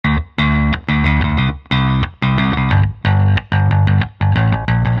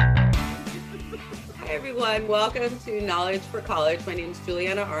everyone. Welcome to Knowledge for College. My name is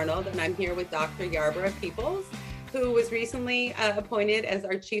Juliana Arnold, and I'm here with Dr. Yarborough Peoples, who was recently appointed as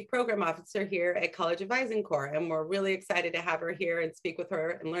our Chief Program Officer here at College Advising Corps. And we're really excited to have her here and speak with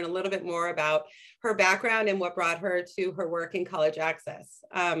her and learn a little bit more about her background and what brought her to her work in college access.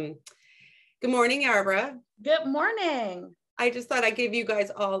 Good morning, Yarborough. Good morning. I just thought I'd give you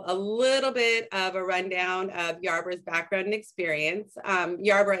guys all a little bit of a rundown of Yarborough's background and experience.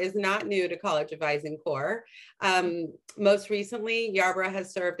 Yarborough is not new to College Advising Corps. Most recently, Yarborough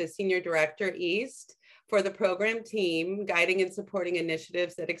has served as Senior Director East for the program team, guiding and supporting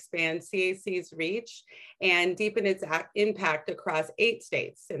initiatives that expand CAC's reach and deepen its impact across 8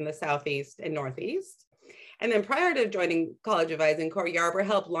 states in the Southeast and Northeast. And then prior to joining College Advising Corps, Yarborough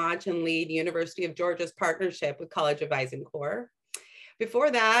helped launch and lead University of Georgia's partnership with College Advising Corps.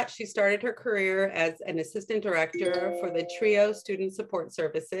 Before that, she started her career as an assistant director for the TRIO Student Support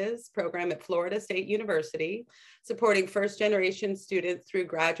Services program at Florida State University, supporting first-generation students through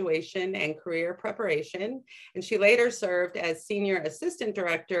graduation and career preparation. And she later served as senior assistant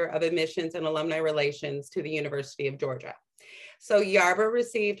director of admissions and alumni relations to the University of Georgia. So Yarborough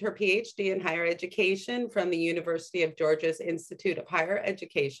received her PhD in higher education from the University of Georgia's Institute of Higher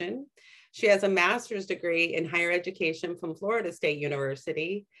Education. She has a master's degree in higher education from Florida State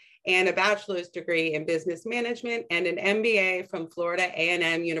University and a bachelor's degree in business management and an MBA from Florida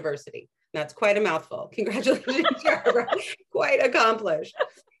A&M University. That's quite a mouthful. Congratulations, Yarborough. Quite accomplished.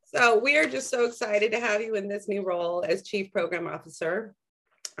 So we are just so excited to have you in this new role as Chief Program Officer.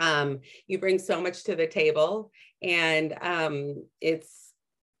 You bring so much to the table, and it's,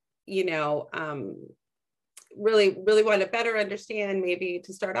 really want to better understand, maybe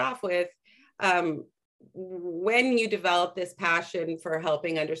to start off with, when you developed this passion for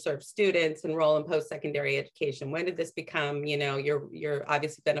helping underserved students enroll in post-secondary education. When did this become, you're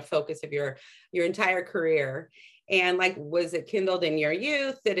obviously been a focus of your entire career? And was it kindled in your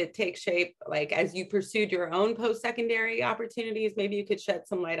youth? Did it take shape as you pursued your own post-secondary opportunities? Maybe you could shed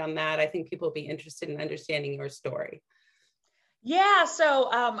some light on that. I think people will be interested in understanding your story. Yeah, so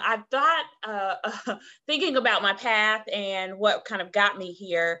I thought, thinking about my path and what kind of got me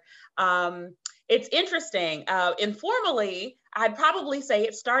here, it's interesting. Informally, I'd probably say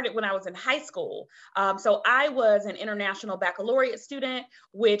it started when I was in high school. So I was an international baccalaureate student,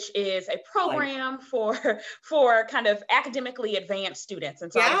 which is a program for kind of academically advanced students.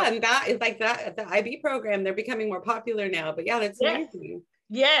 And so and that is the IB program. They're becoming more popular now. But yeah, that's amazing.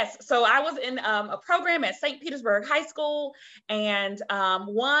 Yes, so I was in a program at St. Petersburg High School, and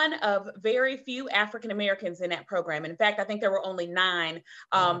one of very few African Americans in that program. In fact, I think there were only 9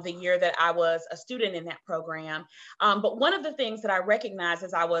 the year that I was a student in that program. But one of the things that I recognized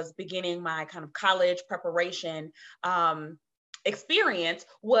as I was beginning my kind of college preparation experience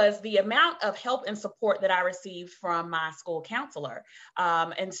was the amount of help and support that I received from my school counselor.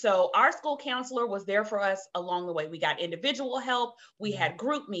 And so our school counselor was there for us along the way. We got individual help, we had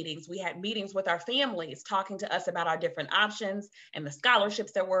group meetings, we had meetings with our families, talking to us about our different options and the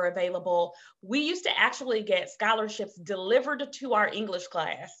scholarships that were available. We used to actually get scholarships delivered to our English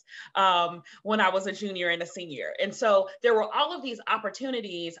class when I was a junior and a senior. And so there were all of these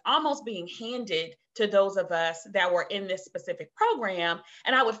opportunities almost being handed to those of us that were in this specific program.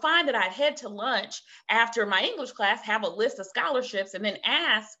 And I would find that I'd head to lunch after my English class, have a list of scholarships, and then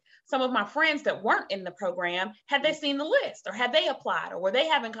ask some of my friends that weren't in the program, had they seen the list, or had they applied, or were they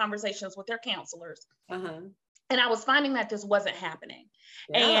having conversations with their counselors? And I was finding that this wasn't happening.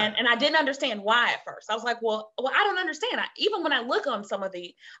 And I didn't understand why at first. I was like, well, I don't understand. Even when I look on some of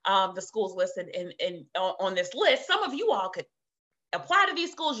the schools listed on this list, some of you all could apply to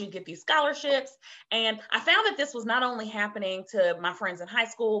these schools, you get these scholarships. And I found that this was not only happening to my friends in high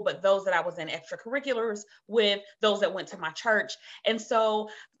school, but those that I was in extracurriculars with, those that went to my church. And so,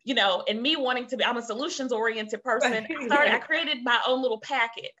 and me wanting to be, I'm a solutions oriented person. I created my own little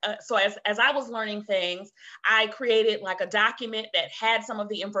packet. So as I was learning things, I created a document that had some of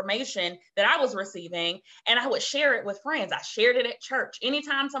the information that I was receiving, and I would share it with friends. I shared it at church.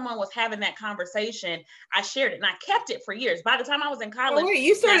 Anytime someone was having that conversation, I shared it, and I kept it for years. By the time I was in college. Oh, wait,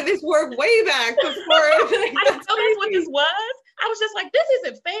 you started this work way back before. I didn't know that's what this was. I was just like, this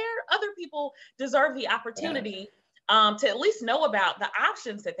isn't fair. Other people deserve the opportunity to at least know about the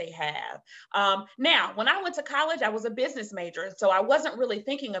options that they have. Now, when I went to college, I was a business major, so I wasn't really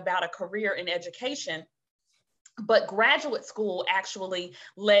thinking about a career in education. But graduate school actually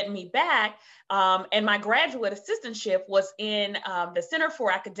led me back, and my graduate assistantship was in the Center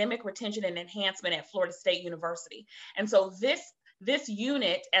for Academic Retention and Enhancement at Florida State University. And so this this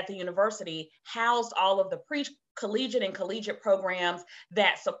unit at the university housed all of the collegiate and collegiate programs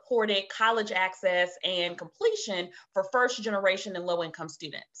that supported college access and completion for first generation and low income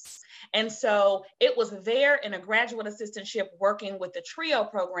students. And so it was there in a graduate assistantship working with the TRIO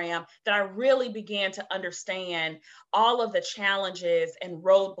program that I really began to understand all of the challenges and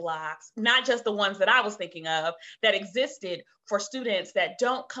roadblocks, not just the ones that I was thinking of, that existed for students that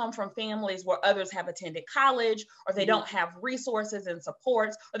don't come from families where others have attended college, or they don't have resources and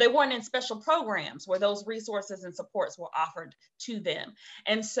supports, or they weren't in special programs where those resources and supports were offered to them.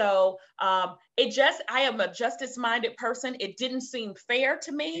 And so I am a justice-minded person. It didn't seem fair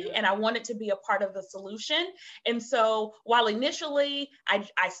to me, and I wanted to be a part of the solution. And so while initially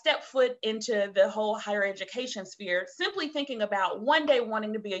I stepped foot into the whole higher education sphere, simply thinking about one day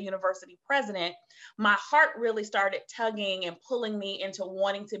wanting to be a university president, my heart really started tugging and pulling me into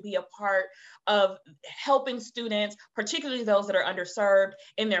wanting to be a part of helping students, particularly those that are underserved,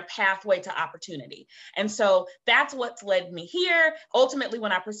 in their pathway to opportunity. And so that's what's led me here. Ultimately,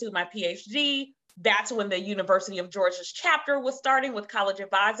 when I pursued my PhD, that's when the University of Georgia's chapter was starting with College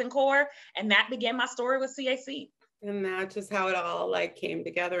Advising Corps, and that began my story with CAC. And that's just how it all like came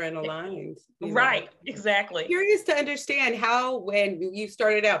together and aligned. Right, exactly. Curious to understand how, when you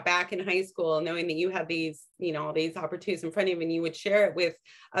started out back in high school, knowing that you had these, all these opportunities in front of you and you would share it with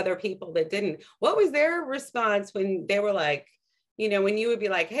other people that didn't, what was their response when they were like, when you would be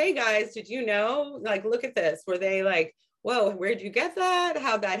like, hey guys, did you know, like, look at this? Were they like, whoa, where'd you get that?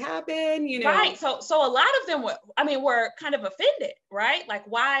 How'd that happen? Right. So a lot of them were kind of offended, right? Like,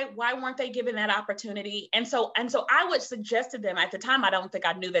 why weren't they given that opportunity? And so I would suggest to them at the time, I don't think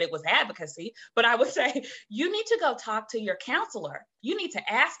I knew that it was advocacy, but I would say, you need to go talk to your counselor. You need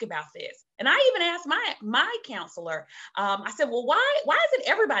to ask about this. And I even asked my counselor, I said, well, why isn't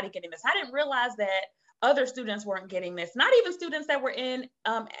everybody getting this? I didn't realize that other students weren't getting this. Not even students that were in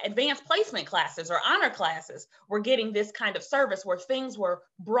advanced placement classes or honor classes were getting this kind of service where things were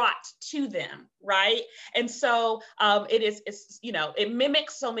brought to them, right? And so it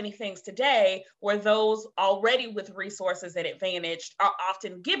mimics so many things today where those already with resources and advantage are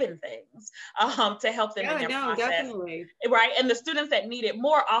often given things to help them in their process. Definitely. Right? And the students that need it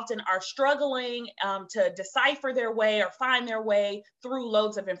more often are struggling to decipher their way or find their way through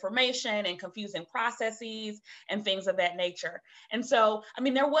loads of information and confusing processes and things of that nature. And so,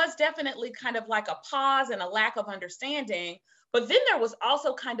 there was definitely kind of like a pause and a lack of understanding, but then there was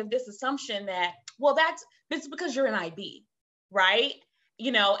also kind of this assumption that, well, that's because you're an IB, right?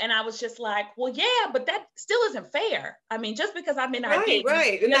 And I was just like, well, yeah, but that still isn't fair. Just because I'm in IB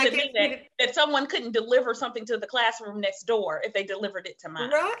doesn't mean that someone couldn't deliver something to the classroom next door if they delivered it to mine.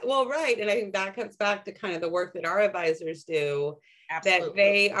 Right. Well, right. And I think that comes back to kind of the work that our advisors do. Absolutely. That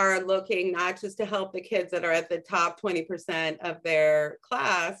they are looking not just to help the kids that are at the top 20% of their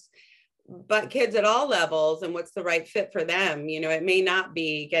class, but kids at all levels and what's the right fit for them. It may not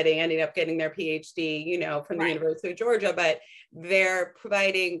be ending up getting their PhD, from the University of Georgia, but they're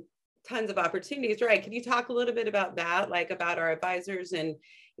providing tons of opportunities, right? Can you talk a little bit about that, like about our advisors and,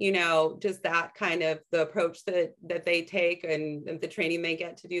 just that kind of the approach that they take and the training they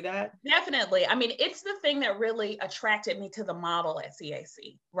get to do that? Definitely. It's the thing that really attracted me to the model at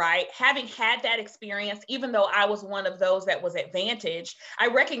CAC, right? Having had that experience, even though I was one of those that was advantaged, I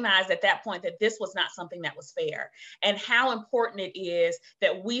recognized at that point that this was not something that was fair, and how important it is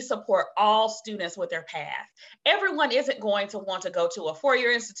that we support all students with their path. Everyone isn't going to want to go to a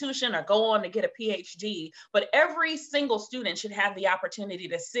four-year institution or go on to get a PhD, but every single student should have the opportunity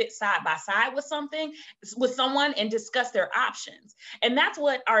to sit side by side with someone and discuss their options. And that's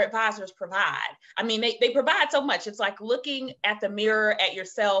what our advisors provide. They provide so much. It's like looking at the mirror at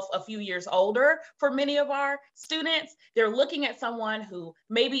yourself a few years older for many of our students. They're looking at someone who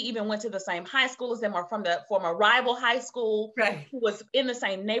maybe even went to the same high school as them or from a rival high school, right, who was in the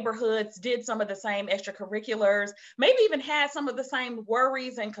same neighborhoods, did some of the same extracurriculars, maybe even had some of the same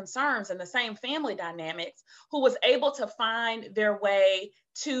worries and concerns and the same family dynamics, who was able to find their way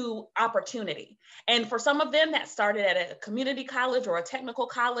to opportunity. And for some of them, that started at a community college or a technical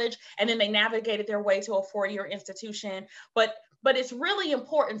college, and then they navigated their way to a four-year institution. But it's really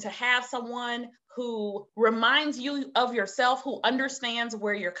important to have someone who reminds you of yourself, who understands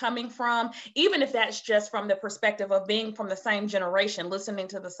where you're coming from, even if that's just from the perspective of being from the same generation, listening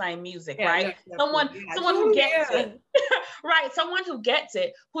to the same music, right? Someone who gets it, right? Someone who gets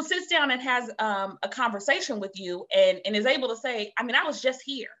it, who sits down and has a conversation with you and is able to say, I was just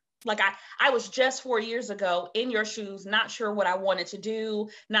here. Like I was just 4 years ago in your shoes, not sure what I wanted to do,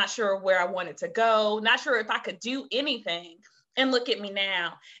 not sure where I wanted to go, not sure if I could do anything. And look at me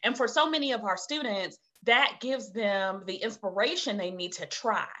now. And for so many of our students, that gives them the inspiration they need to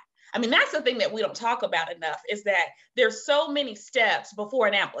try. I mean, that's the thing that we don't talk about enough, is that there's so many steps before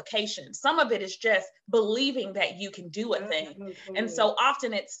an application. Some of it is just believing that you can do a thing. Totally. And so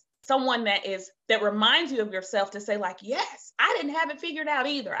often it's someone that reminds you of yourself to say, like, yes, I didn't have it figured out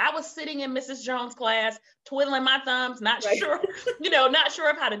either. I was sitting in Mrs. Jones' class, twiddling my thumbs, not sure, not sure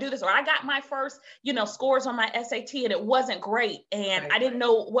of how to do this. Or I got my first, scores on my SAT and it wasn't great. And I didn't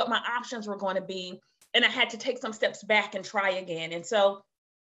know what my options were going to be. And I had to take some steps back and try again. And so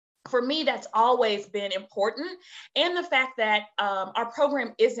for me, that's always been important. And the fact that our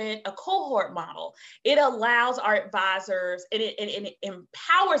program isn't a cohort model. It allows our advisors, and it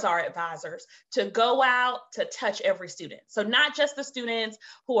empowers our advisors to go out to touch every student. So not just the students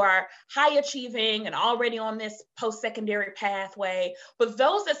who are high achieving and already on this post-secondary pathway, but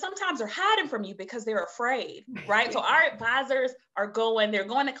those that sometimes are hiding from you because they're afraid, right? So our advisors they're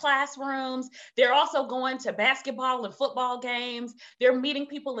going to classrooms. They're also going to basketball and football games. They're meeting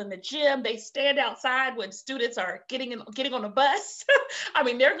people in the gym. They stand outside when students are getting on a bus. I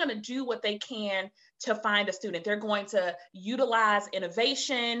mean, they're going to do what they can to find a student. They're going to utilize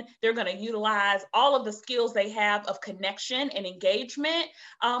innovation. They're going to utilize all of the skills they have of connection and engagement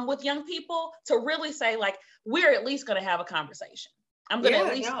with young people to really say, like, we're at least going to have a conversation. I'm going to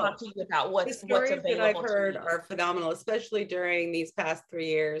at least talk to you about what's available. The stories that I've heard are phenomenal, especially during these past 3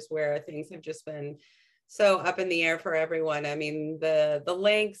 years where things have just been so up in the air for everyone. I mean, the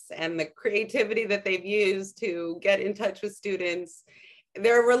lengths and the creativity that they've used to get in touch with students,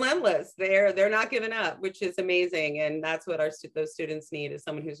 they're relentless. They're not giving up, which is amazing. And that's what those students need, is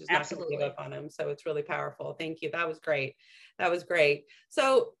someone who's just not going to give up on them. So it's really powerful. Thank you. That was great. That was great.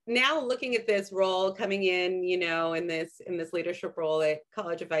 So now looking at this role coming in, in this leadership role at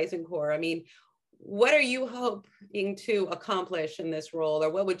College Advising Corps, I mean, what are you hoping to accomplish in this role, or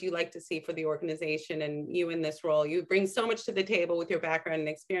what would you like to see for the organization and you in this role? You bring so much to the table with your background and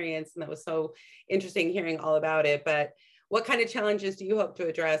experience, and that was so interesting hearing all about it. But what kind of challenges do you hope to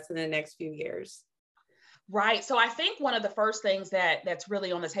address in the next few years? Right. So I think one of the first things that's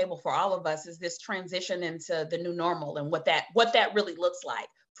really on the table for all of us is this transition into the new normal and what that really looks like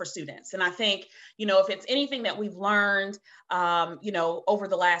for students. And I think, if it's anything that we've learned, over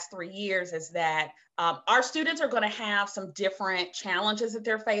the last 3 years, is that our students are going to have some different challenges that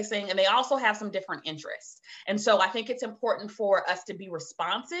they're facing, and they also have some different interests. And so I think it's important for us to be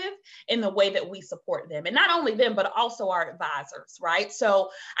responsive in the way that we support them, and not only them, but also our advisors, right?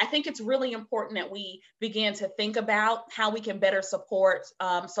 So I think it's really important that we begin to think about how we can better support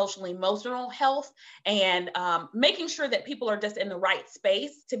social emotional health, and making sure that people are just in the right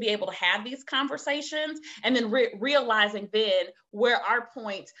space to be able to have these conversations, and then realizing then where our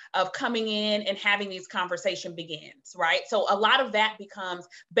point of coming in and having these conversations begins, right? So a lot of that becomes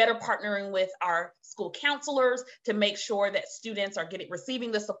better partnering with our school counselors to make sure that students are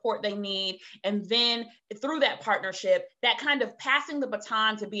receiving the support they need. And then through that partnership, that kind of passing the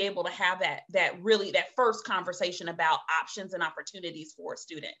baton to be able to have that first conversation about options and opportunities for a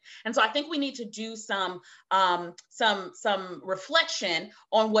student. And so I think we need to do some reflection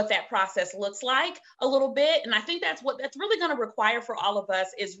on what that process looks like a little bit. And I think that's really going to require for all of us,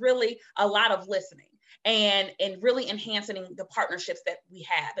 is really a lot of listening and really enhancing the partnerships that we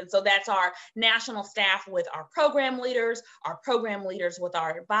have. And so that's our national staff with our program leaders with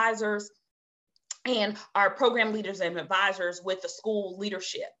our advisors, and our program leaders and advisors with the school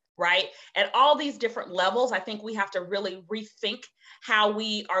leadership, right? At all these different levels, I think we have to really rethink how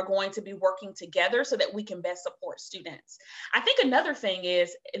we are going to be working together so that we can best support students. I think another thing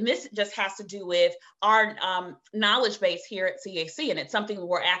is, and this just has to do with our knowledge base here at CAC, and it's something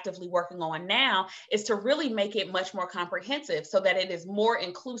we're actively working on now, is to really make it much more comprehensive so that it is more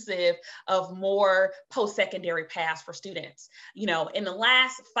inclusive of more post-secondary paths for students. In the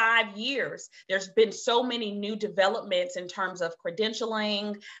last 5 years, there's been so many new developments in terms of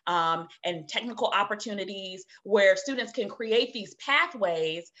credentialing and technical opportunities where students can create these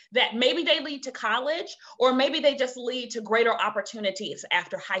pathways that maybe they lead to college, or maybe they just lead to greater opportunities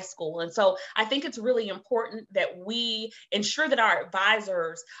after high school. And so I think it's really important that we ensure that our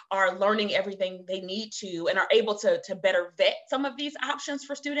advisors are learning everything they need to and are able to better vet some of these options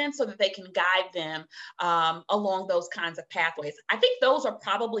for students so that they can guide them along those kinds of pathways. I think those are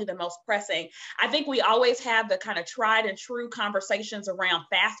probably the most pressing. I think we always have the kind of tried and true conversations around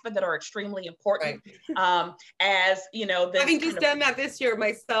FAFSA that are extremely important. Right. As having just done that this year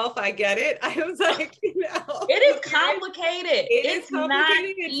myself. I get it. I was like, it is complicated. It's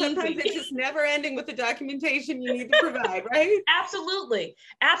complicated. And sometimes it's just never ending with the documentation you need to provide, right? Absolutely.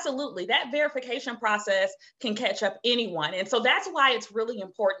 Absolutely. That verification process can catch up anyone. And so that's why it's really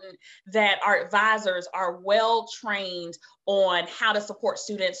important that our advisors are well trained on how to support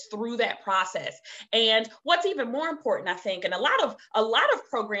students through that process. And what's even more important, I think, and a lot of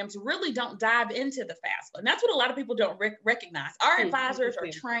programs really don't dive into the FAFSA. And that's what a lot of people don't recognize. Our advisors are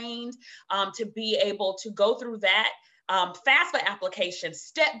trained to be able to go through that FAFSA application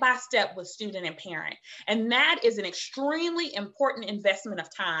step by step with student and parent. And that is an extremely important investment of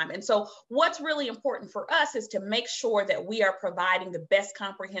time. And so what's really important for us is to make sure that we are providing the best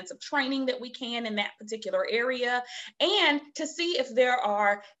comprehensive training that we can in that particular area, and to see if there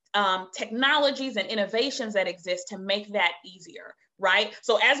are technologies and innovations that exist to make that easier, right?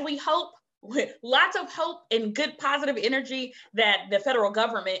 So as we hope, with lots of hope and good positive energy, that the federal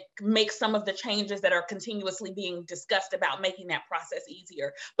government makes some of the changes that are continuously being discussed about making that process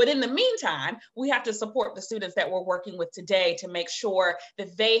easier. But in the meantime, we have to support the students that we're working with today to make sure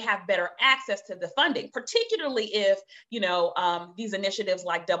that they have better access to the funding, particularly if, these initiatives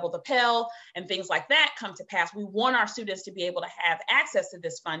like Double the Pell and things like that come to pass. We want our students to be able to have access to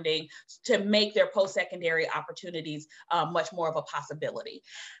this funding to make their post-secondary opportunities much more of a possibility.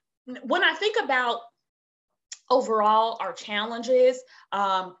 When I think about overall our challenges,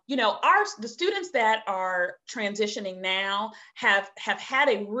 the students that are transitioning now have had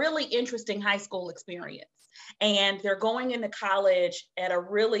a really interesting high school experience. And they're going into college in a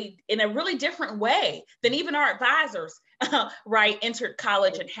really different way than even our advisors, right, entered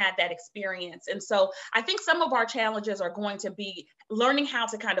college and had that experience. And so I think some of our challenges are going to be learning how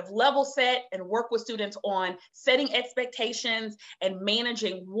to kind of level set and work with students on setting expectations and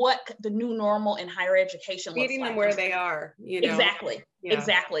managing what the new normal in higher education looks like. Meeting them where they are, Exactly. Yeah.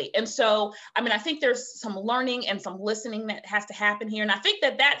 Exactly. And so, I think there's some learning and some listening that has to happen here. And I think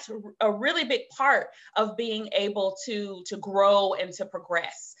that that's a really big part of being able to grow and to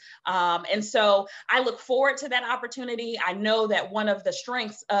progress. And so I look forward to that opportunity. I know that one of the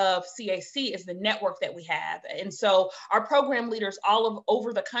strengths of CAC is the network that we have. And so our program leaders all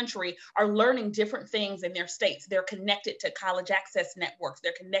over the country are learning different things in their states. They're connected to college access networks.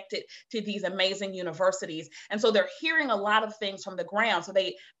 They're connected to these amazing universities. And so they're hearing a lot of things from the ground. So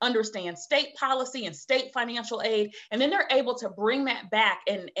they understand state policy and state financial aid, and then they're able to bring that back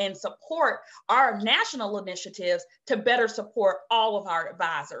and support our national initiatives to better support all of our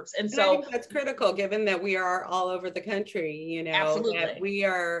advisors. And so I think that's critical, given that we are all over the country, absolutely.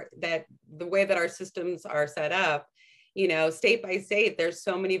 that the way that our systems are set up, state by state, there's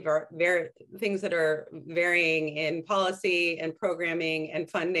so many things that are varying in policy and programming and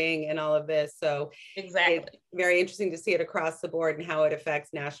funding and all of this. So exactly, it's very interesting to see it across the board and how it affects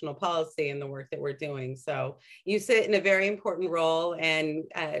national policy and the work that we're doing. So you sit in a very important role, and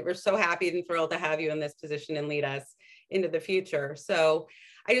we're so happy and thrilled to have you in this position and lead us into the future. So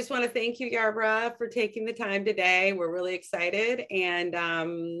I just want to thank you, Yarbrough, for taking the time today. We're really excited. And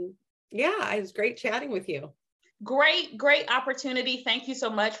it was great chatting with you. Great opportunity. Thank you so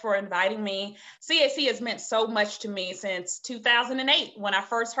much for inviting me. CAC has meant so much to me since 2008, when I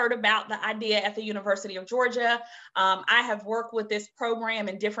first heard about the idea at the University of Georgia. I have worked with this program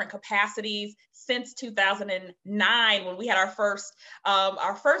in different capacities since 2009, when we had our first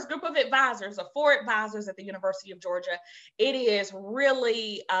group of advisors, of 4 advisors at the University of Georgia. It is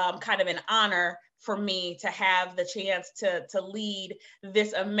really kind of an honor for me to have the chance to lead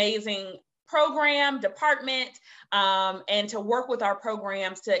this amazing program, department, and to work with our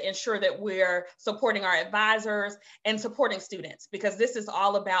programs to ensure that we're supporting our advisors and supporting students, because this is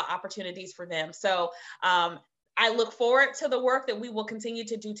all about opportunities for them. So I look forward to the work that we will continue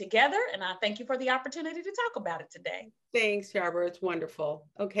to do together, and I thank you for the opportunity to talk about it today. Thanks, Yarbrough. It's wonderful.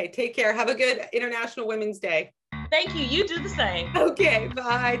 Okay, take care. Have a good International Women's Day. Thank you. You do the same. Okay,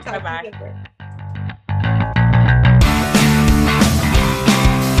 bye. Bye-bye.